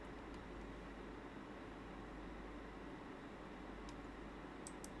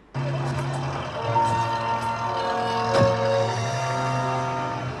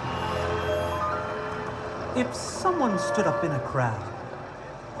If someone stood up in a crowd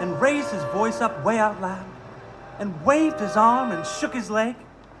and raised his voice up way out loud and waved his arm and shook his leg,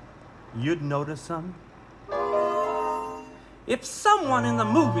 you'd notice him. If someone in the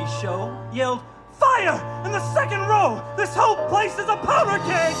movie show yelled, "Fire! In the second row! This whole place is a powder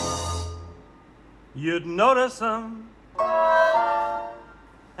keg!" you'd notice him.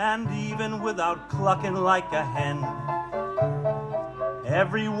 And even without clucking like a hen,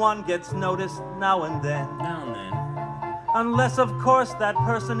 everyone gets noticed now and then. Now and then. Unless, of course, that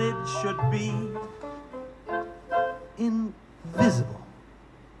personage should be invisible,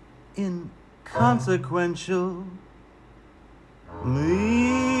 inconsequential.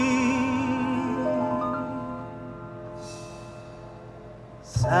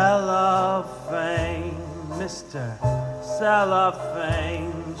 Cellophane, Mr.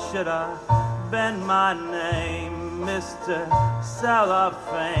 Cellophane, should have been my name, Mr.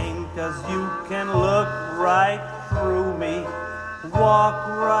 Cellophane, 'cause you can look right through me, walk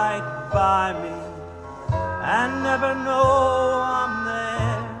right by me, and never know I'm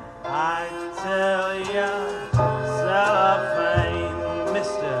there. I tell ya, Cellophane,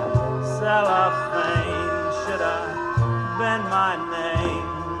 Mr. Cellophane, should have been my name,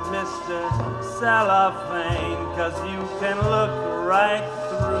 Mr. Cellophane, 'cause you can look right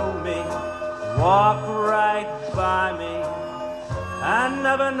through me, walk right by me, and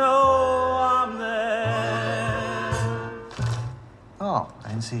never know I'm there. Oh, I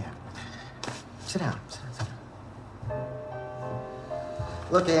didn't see you. Sit down.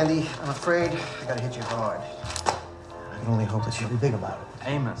 Look, Andy, I'm afraid I gotta hit you hard. I can only hope that you'll be big about it.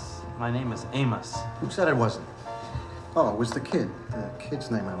 Amos. My name is Amos. Who said it wasn't? Oh, it was the kid. The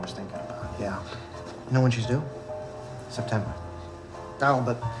kid's name I was thinking about, yeah. You know when she's due? September. No,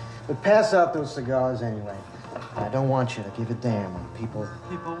 but pass out those cigars anyway. I don't want you to give a damn when people...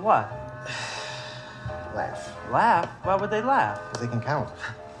 People what? laugh. Laugh? Why would they laugh? Because they can count.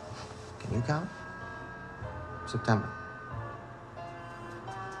 Can you count? September.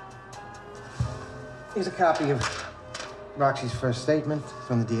 Here's a copy of Roxy's first statement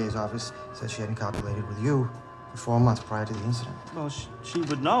from the DA's office. It says she hadn't copulated with you for 4 months prior to the incident. Well, she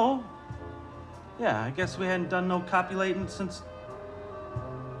would know. Yeah, I guess we hadn't done no copulating since...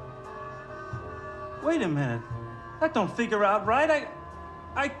 Wait a minute. That don't figure out right.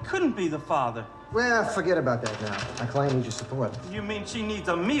 I couldn't be the father. Well, forget about that now. My client needs your support. You mean she needs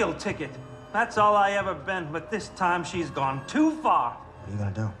a meal ticket? That's all I ever been, but this time she's gone too far. What are you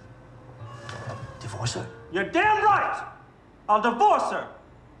gonna do? Divorce her? You're damn right! I'll divorce her!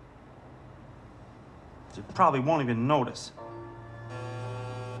 She probably won't even notice.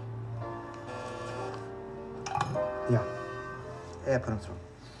 Yeah. Yeah, put him through.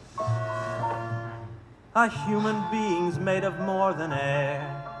 A human being's made of more than air.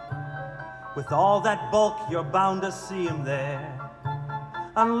 With all that bulk, you're bound to see him there.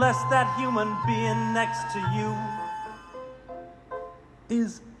 Unless that human being next to you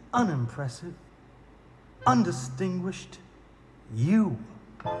is unimpressive, undistinguished, you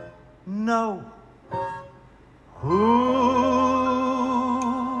know who.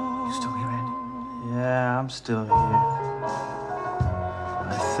 You still here, Andy? Yeah, I'm still here.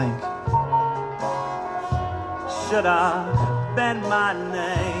 I think. Should have been my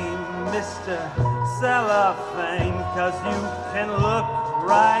name, Mr. Cellophane, 'cause you can look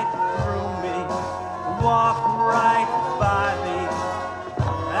right through me, walk right by me,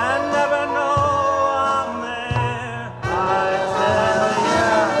 and never know I'm there. I tell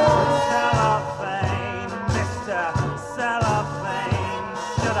you, Cellophane, Mr. Cellophane,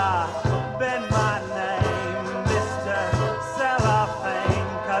 should have been my name, Mr.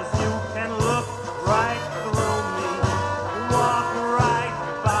 Cellophane, 'cause you can look right through me, walk right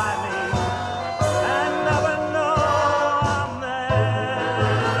by me, and never know I'm there.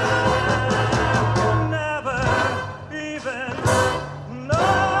 Never even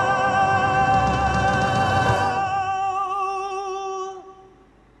know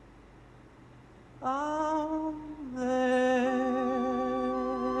I'm there.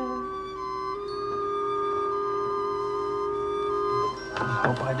 I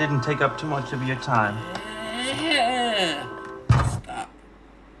hope I didn't take up too much of your time. Yeah. Stop.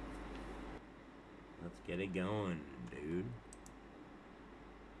 Let's get it going, dude.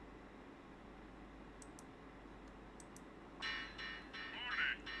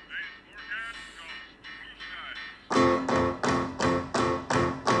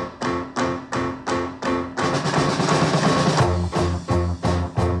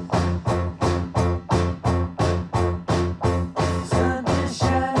 Sun is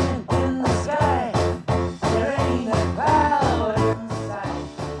shining in the sky. There ain't a cloud in sight.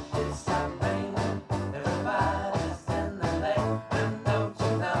 It's not raining. Everybody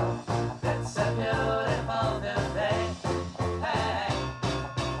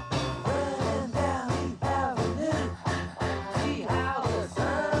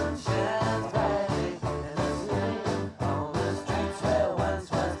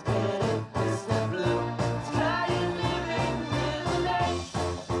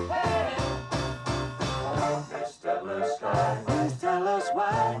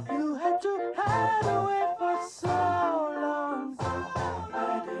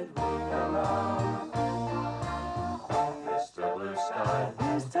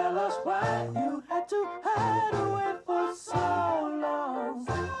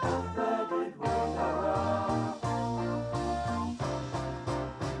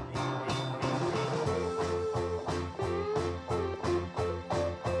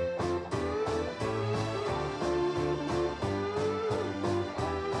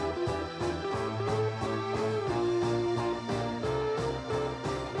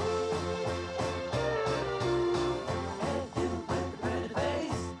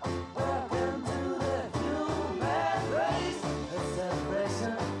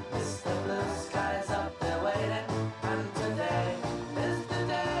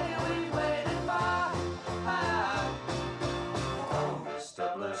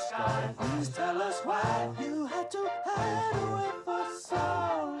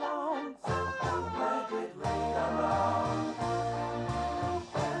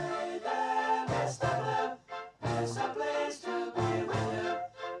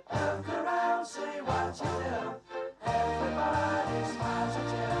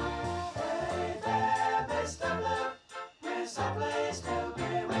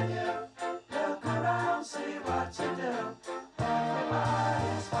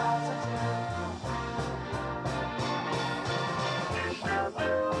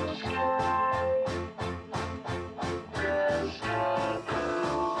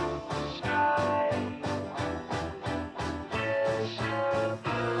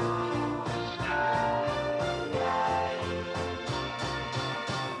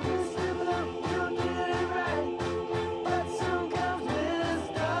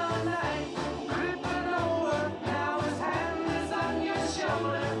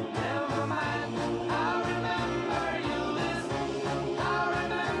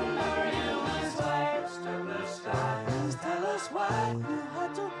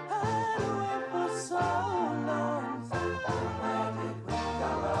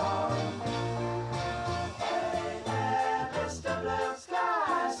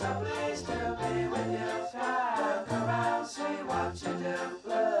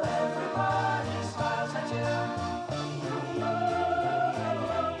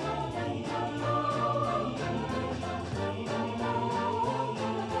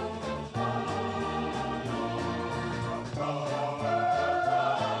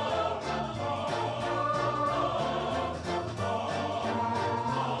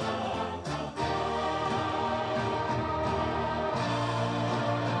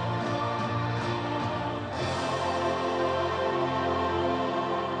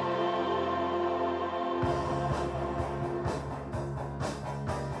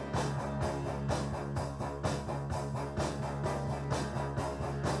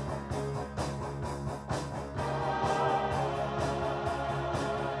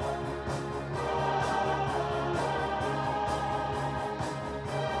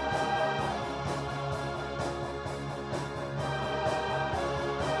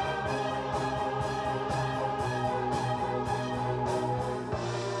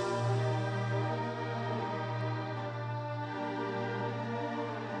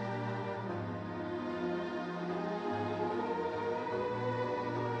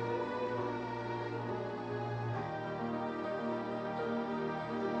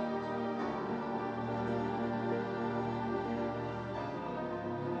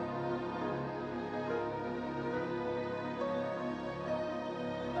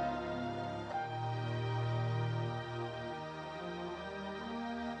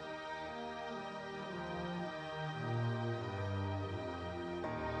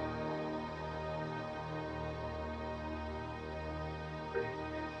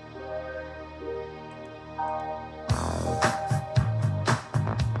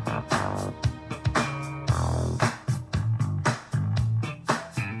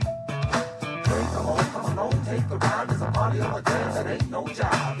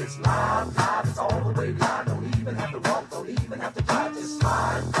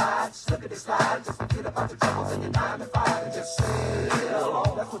slippity slide. Just forget about the troubles in your 9 to 5 and just sail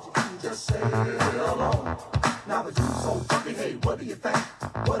on. That's what you do, just sail on. Now the dude's so funky, hey, what do you think?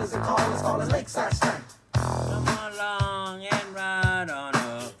 What is it called? It's called a lakeside stank. Come along and ride on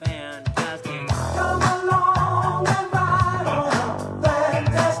a fantastic. Come along and ride on a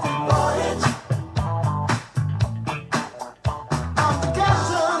fantastic voyage. I'm the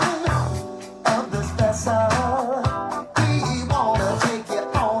captain of this vessel. We wanna take you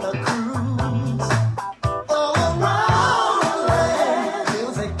on a cruise all around the land.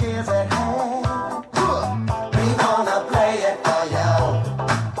 Music is at hand. We wanna play it for you.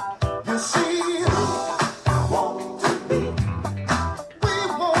 You see, we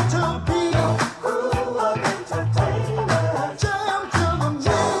want to be crew of entertainers. Jam to the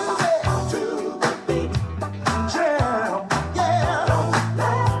music, to the beat. Jam, yeah. Don't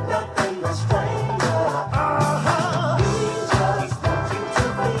let nothing restrain you. We just want you to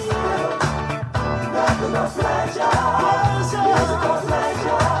feel nothing but pleasure. Musical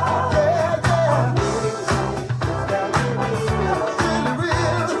pleasure. Yeah, yeah. Music is very real. Really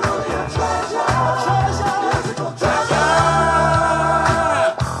real. Truly a treasure. Musical treasure.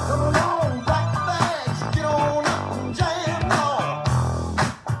 Come along, black bags, get on up and jam on.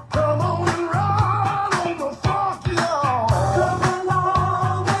 Come on and ride on the funk, y'all. Come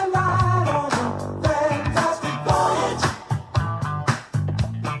along and ride on a fantastic voyage.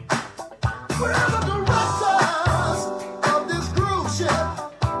 We're the directors of this cruise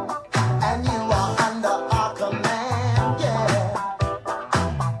ship, and you are under our command, yeah.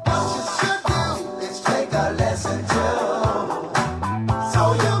 What you should do is take a lesson too,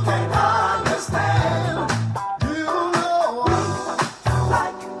 so you can understand. You know,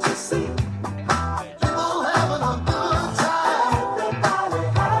 like to see people having a good time. Everybody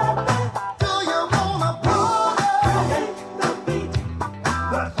happy, Do you wanna party? the beat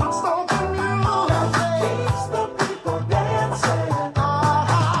That's what's stomping music. keeps the people dancing.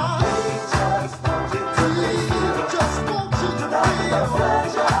 We just want you to feel. Just want you to feel.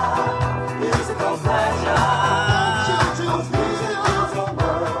 Pleasure, musical pleasure. Want you to feel. It's a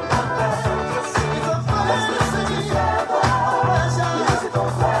world of fantasy. It's a fantasy. Together, Pleasure. musical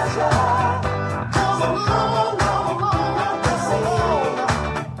pleasure. Come along, come along, come along.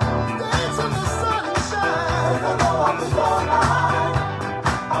 Dance in the sunshine. Go up with your mind.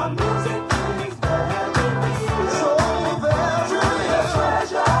 Our music is very real. So very real.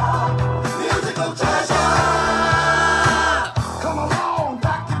 Treasure, Musical treasure. Come along,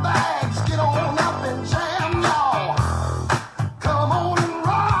 pack your bags, get on up and jam, y'all. Come on and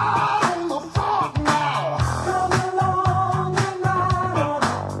ride on the funk now. come along and ride on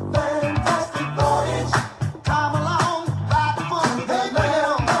a fantastic voyage. Come along, ride the funk, baby.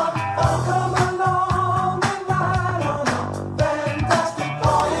 Oh, come along and ride on a fantastic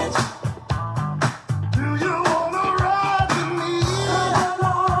voyage. Do you wanna ride with me? Come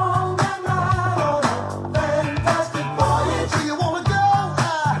along and ride on a fantastic voyage. Do you wanna go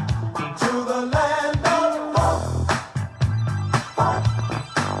To the land of funk, funk,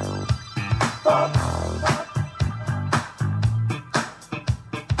 funk.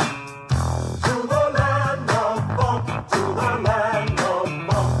 To the land of funk, to the land of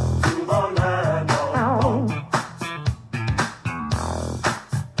funk, to the land of funk.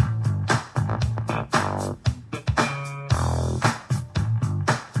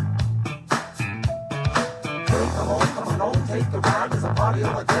 Hey, come on, take a ride. There's a party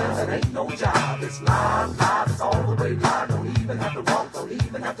over there that ain't no job. It's live, it's all the way live. Don't even have to walk, don't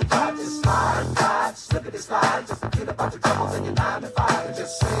even have to drive. Just slide, slippity slide. Just forget about your troubles and your 9 to 5 and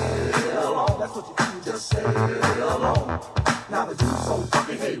just sail on. That's what you do, just sail on. Now the dude's so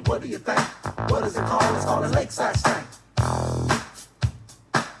funky, hey, what do you think? What is it called? It's called a lakeside stank.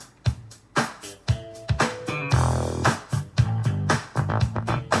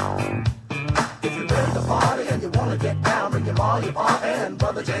 If you're ready to party and you wanna get down, bring your mom, your pop, and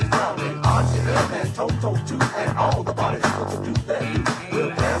brother James Brown, and Auntie Em, and Toto too, and all the party people to do their do. We'll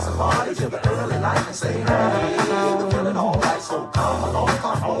dance and party till the early light and say, hey, we're feeling alright, so come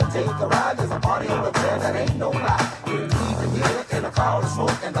on, take a ride. There's a party over there that ain't no lie. We'll even hear it in a cloud of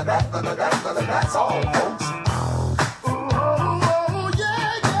smoke, and that's all, folks. Oh,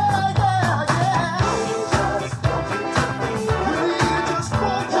 yeah, yeah, yeah, yeah. We just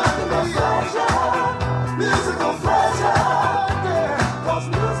want you to feel musical pleasure, yeah. 'Cause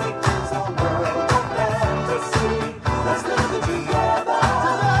music is a world of fantasy. Let's live it together.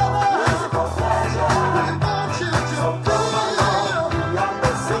 Musical pleasure. We want you to So come along beyond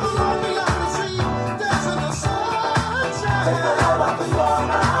the sea. Come along beyond the sea, dance in the sunshine. Take the load off of your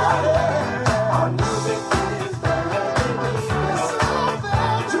mind. Our music is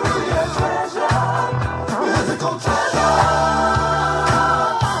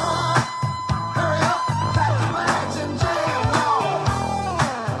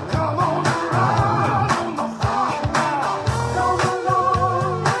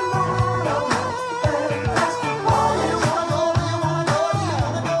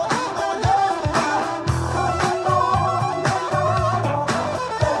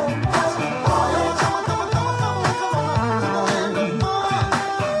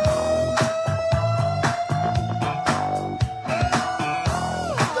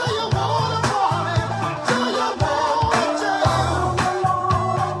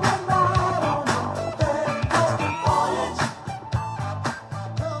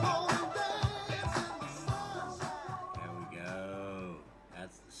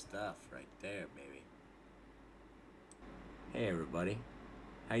Hey everybody,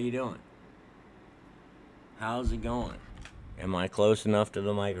 how you doing? How's it going? Am I close enough to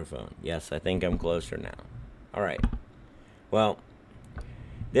the microphone? Yes, I think I'm closer now. All right. Well,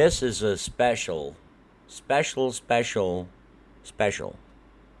 this is a special. It's very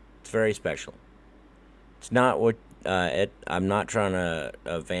special. It's not what I'm not trying to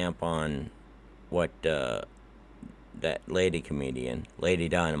vamp on what that lady comedian, Lady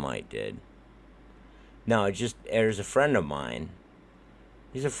Dynamite, did. No, it's just there's a friend of mine.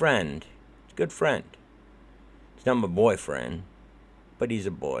 He's a friend. He's a good friend. He's not my boyfriend, but he's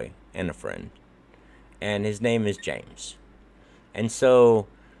a boy and a friend. And his name is James. And so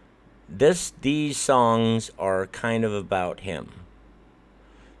these songs are kind of about him.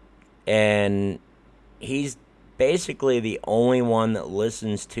 And he's basically the only one that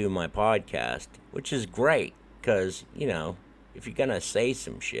listens to my podcast, which is great because, you know, if you're going to say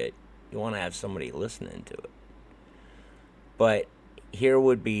some shit, you want to have somebody listening to it. But here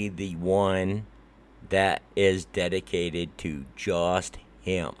would be the one that is dedicated to just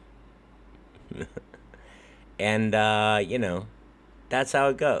him. And, you know, that's how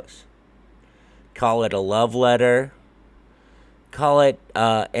it goes. Call it a love letter. Call it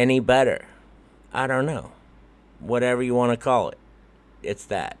any better. I don't know. Whatever you want to call it. It's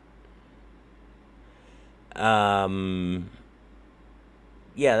that.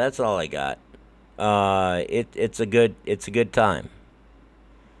 Yeah, that's all I got. It's a good time.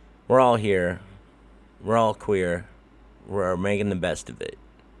 We're all here. We're all queer. We're making the best of it.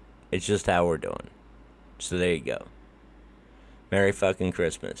 It's just how we're doing. So there you go. Merry fucking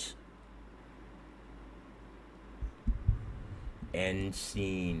Christmas. End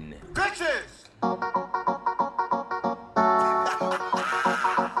scene. Bitches!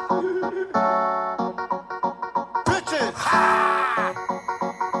 Bitches!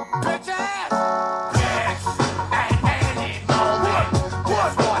 Bitches! Bitch! At any moment,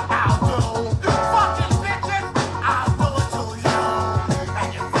 was what I'll do. Fucking bitches, I'll do it to you. And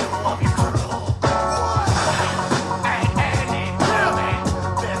you feel of your crew. At any moment,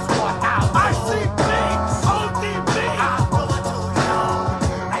 that's what I'll do. ICP, ODB, I'll do it to you.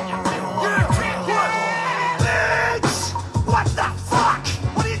 And you feel of your crew. Bitch! What the fuck?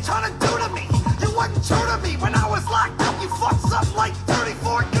 What are you trying to do to me? You wasn't true to me when I was locked up. You fucked something like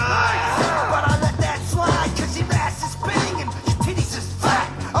 34 guys. But I let that slide cause your ass is big and your titties is fat.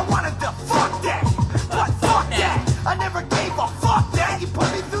 I wanted to fuck that. But fuck that. I never gave a fuck that. You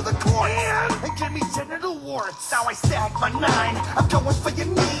put me through the courts and give me genital warts. Now I stack my 9. I'm going for your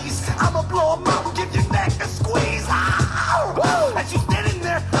knees. I'ma blow 'em out and give your neck a squeeze. Ow! As you standing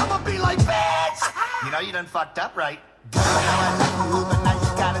there, I'ma be like, bitch. You know you done fucked up, right? Girl, now I love you, but now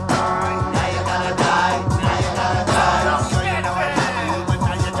you gotta die. Now you gotta die. Now you gotta die. Girl, you know I love you, but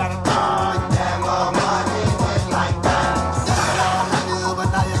now you gotta die. Damn, all money is like that. Girl, I love you, but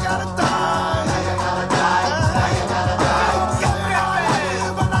now you gotta die. Now you gotta die. Now you gotta die. Girl, I love you,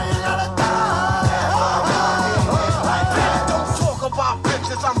 but now you gotta die. Damn, all money is like that. Don't talk about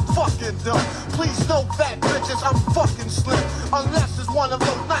bitches, I'm fucking them. Please no fat bitches, I'm fucking slim. Unless it's one of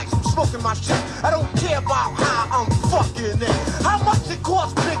those nights I'm smoking my shit. I don't care about how I'm fucking it. How much it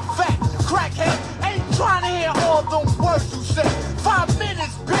costs, big fat crackhead? Ain't trying to hear all them words you say. 5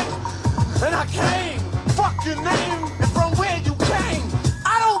 minutes, bitch, and I came. Fuck your name and from where you came.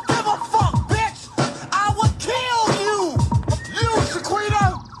 I don't give a fuck, bitch. I would kill you. You, Shaquita.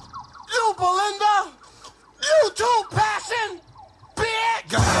 You, Belinda. You too, Passion. Bitch.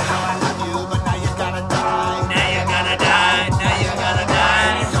 Girl, now I love you, but now you gotta die. Now you gotta die. Now you gotta die.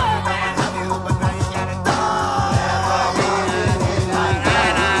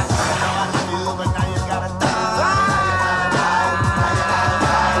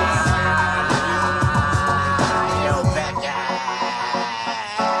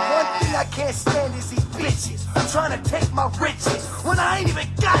 Trying to take my riches when I ain't even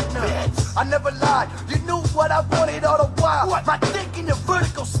got none. I never lied. You knew what I wanted all the while. What? My dick and your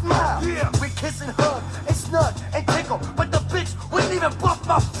vertical smile. Yeah. We kiss and hug and snug and tickle, but the bitch wouldn't even buff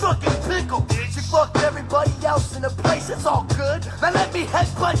my fucking pickle. She fucked everybody else in the place. It's all good. Now let me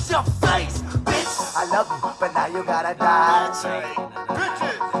headbutt your face, bitch. I love you, but now you gotta die. That's right.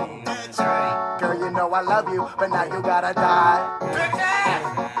 Bitches. That's right. Girl, you know I love you, but now you gotta die. Bitches.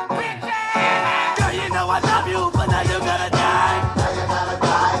 Bitches. Girl, you know I love you, but now you gotta die. Now you gotta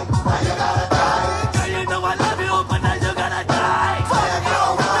die. Now you gotta die. Girl, you know I love you, but now you gotta die. Fuck you,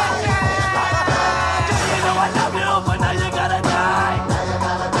 bitches. Girl, you know I love you, but now you gotta die. Now you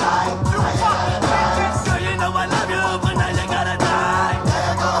gotta die. You fucking bitches. Girl, you know I love you, but now you gotta die. Now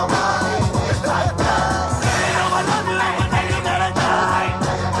you gotta die. Girl, you know I love you, but now you gotta die.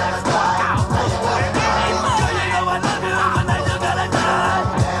 Now you gotta die. Girl, you know I love you, but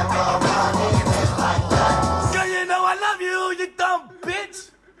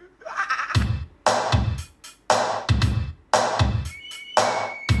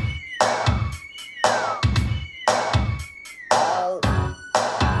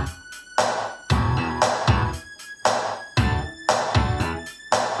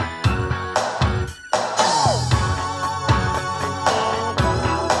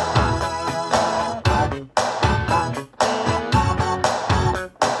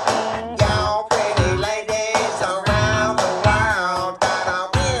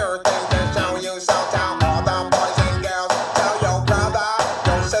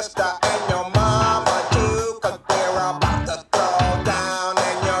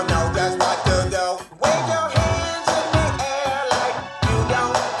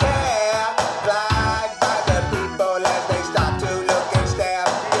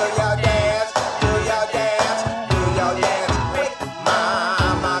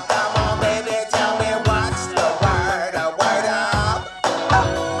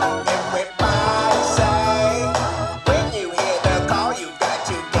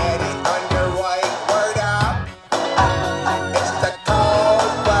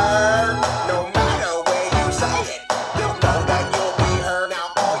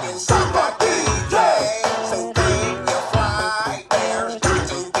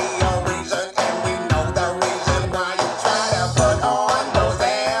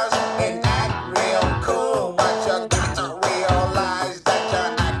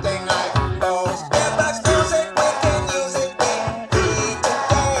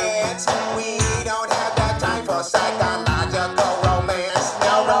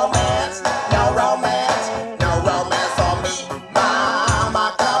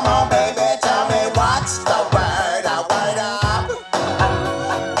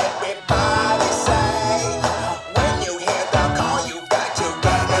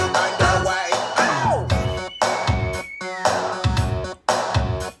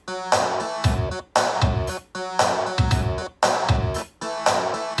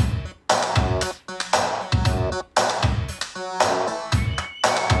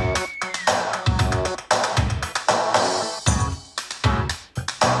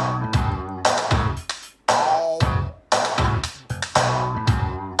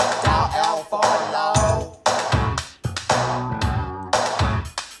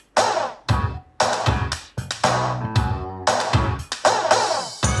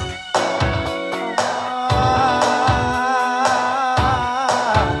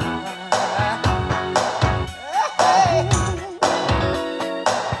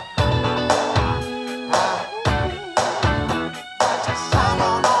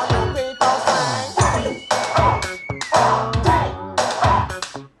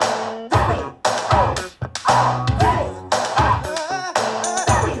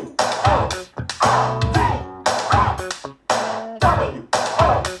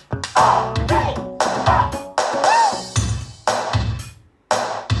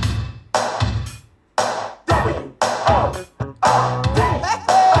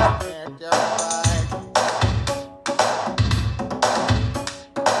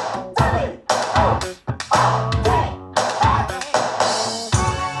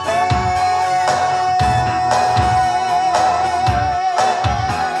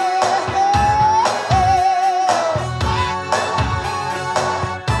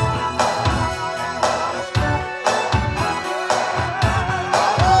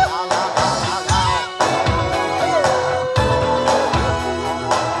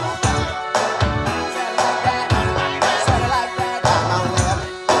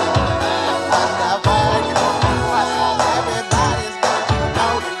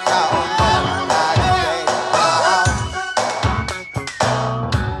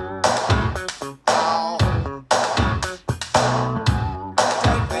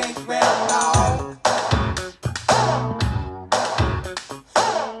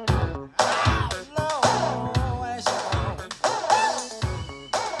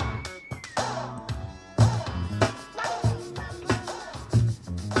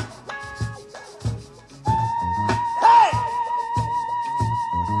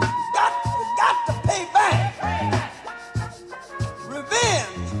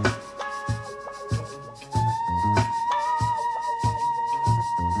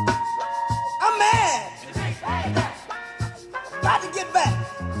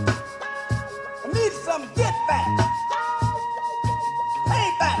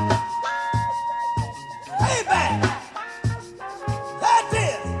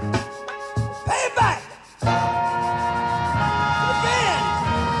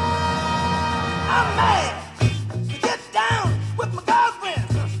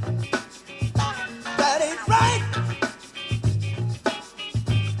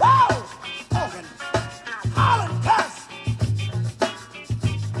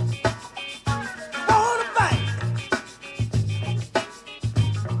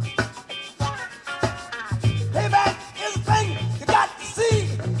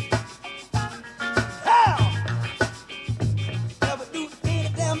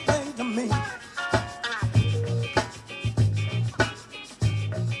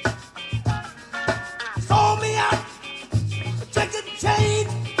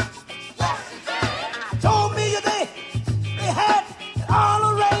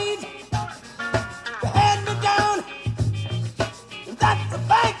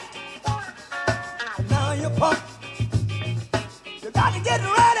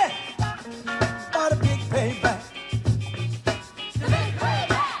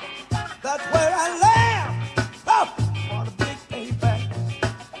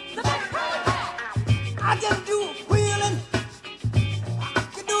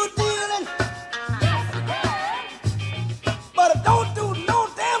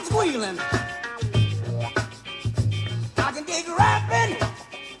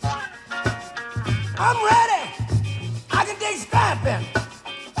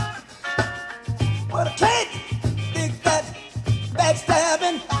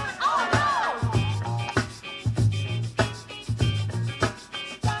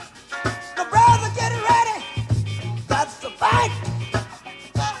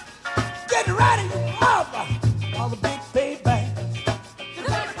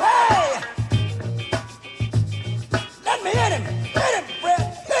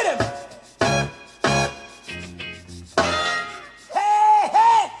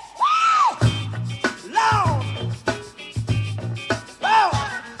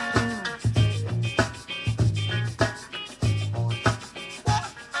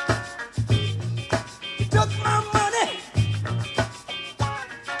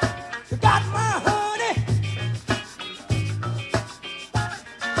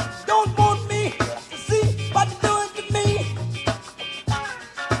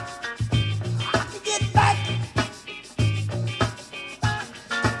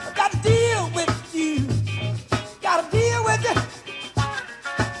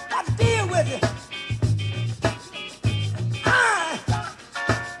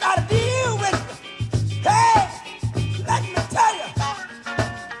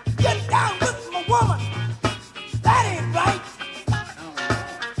Get down with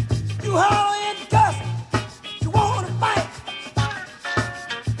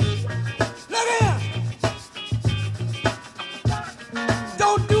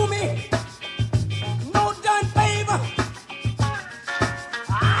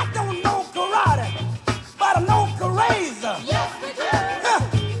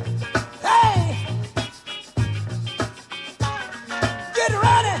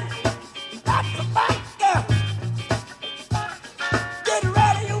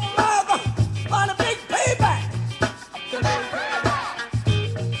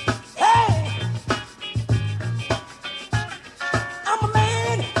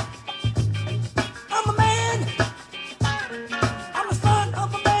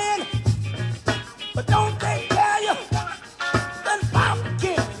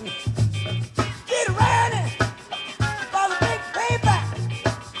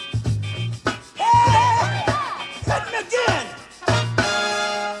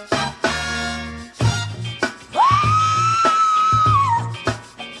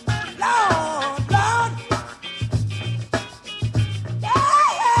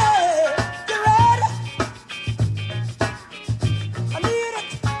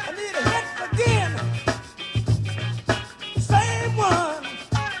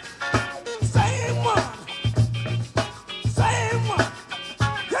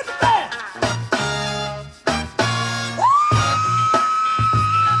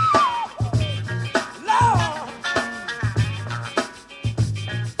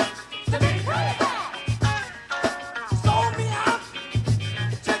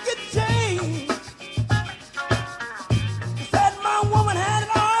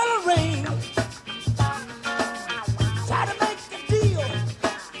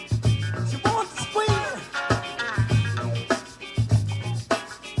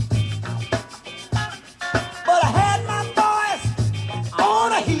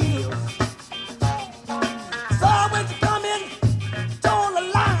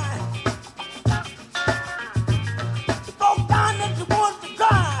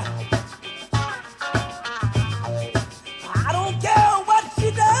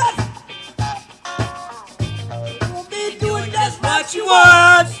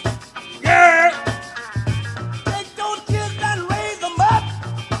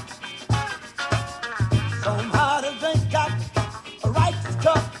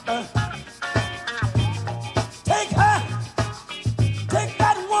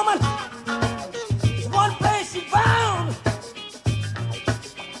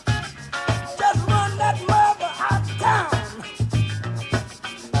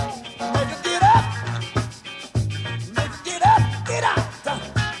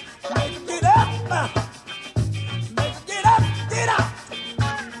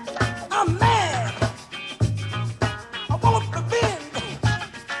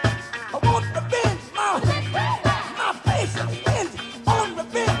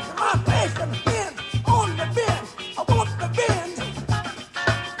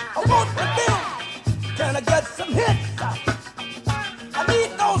to get some hits. I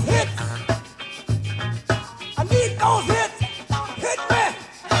need those hits. I need those hits. Hit me.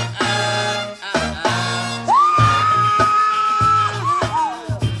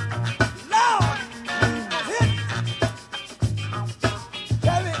 Lord, hits.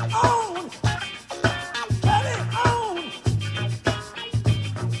 Carry on. Carry on.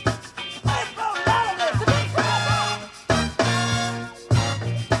 Hey, bro,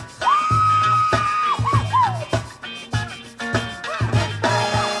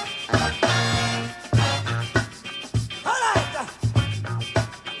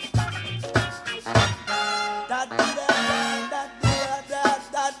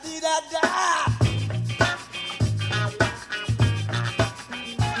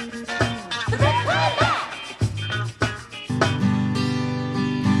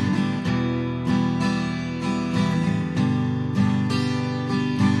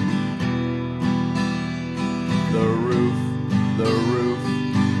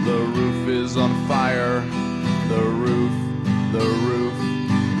 is on fire. The roof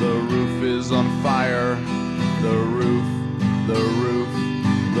is on fire. The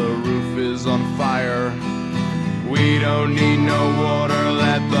roof is on fire. We don't need no water,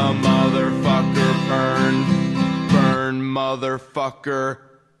 let the motherfucker burn. Burn, motherfucker.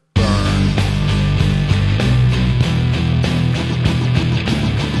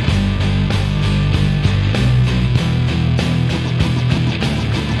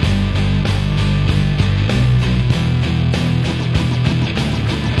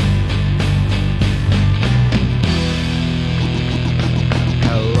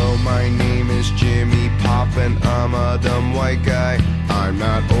 And I'm a dumb white guy. I'm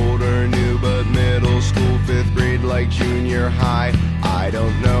not old or new, but middle school, 5th grade, like junior high. I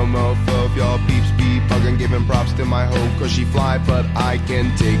don't know, mofo, if y'all peeps be bugging, giving props to my hoe, cause she fly, but I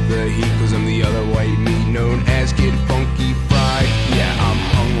can take the heat, cause I'm the other white meat known as Kid Funky Fried. Yeah, I'm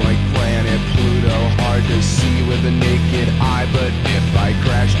hung like planet Pluto, hard to see with a naked eye, but if I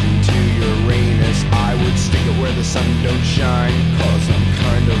crashed into Uranus, I would stick it where the sun don't shine, cause I'm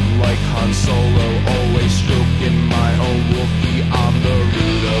kind of like Han Solo, always stroking my own Wookiee. I'm the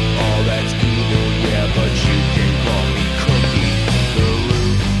root of all that's evil, yeah, but you can call me Cookie.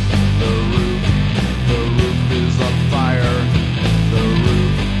 The roof is on fire. The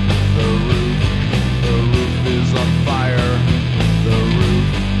roof is on fire. The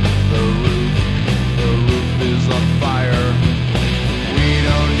roof is on fire. We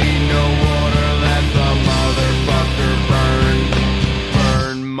don't need no water, let the motherfucker burn.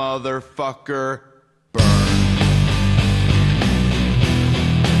 Burn, motherfucker, burn.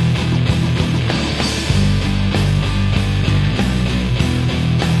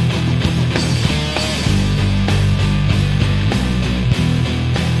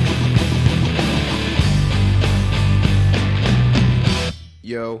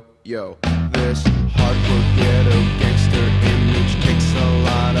 Yo, this hardcore ghetto gangster image takes a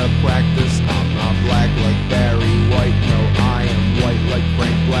lot of practice. I'm not black like Barry White, no, I am white like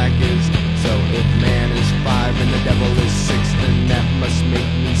Frank Black is. So if man is 5 and the devil is 6, then that must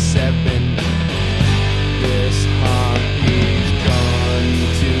make me 7. This hockey's gone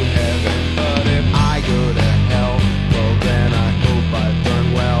to heaven, but if I go to hell, well then I hope I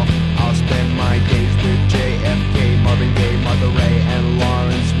burn well. I'll spend my days with JFK, Marvin Gaye, Martha Ray, and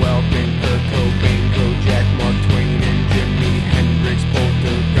Lawrence Welkin, Kurt Cobain, Kojak, Mark Twain, and Jimi Hendrix,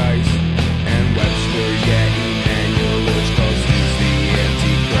 Poltergeist, and Webster, yeah, Emmanuel is cause he's the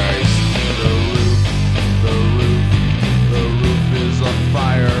Antichrist. The roof is on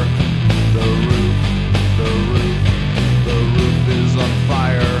fire. The roof is on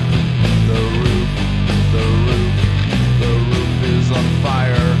fire. The roof is on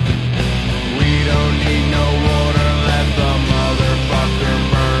fire. We don't need no water, let the motherfucker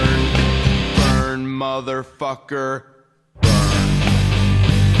burn. Burn, motherfucker, burn.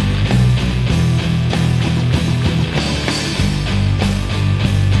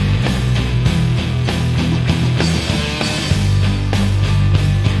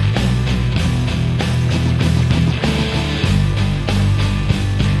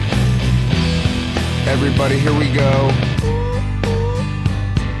 Everybody, here we go.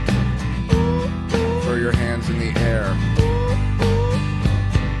 Throw your hands in the air.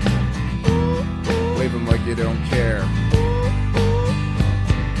 Wave them like you don't care.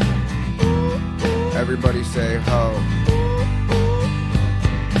 Everybody say ho.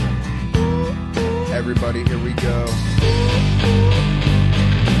 Everybody, here we go.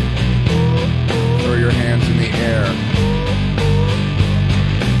 Throw your hands in the air.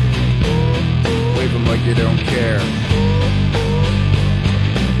 Wave them like you don't care.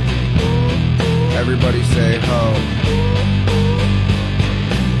 Everybody Everybody say ho.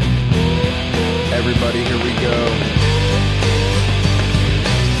 Everybody, here we go.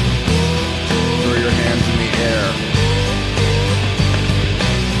 Throw your hands in the air.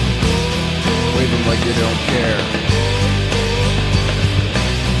 Wave them like you don't care.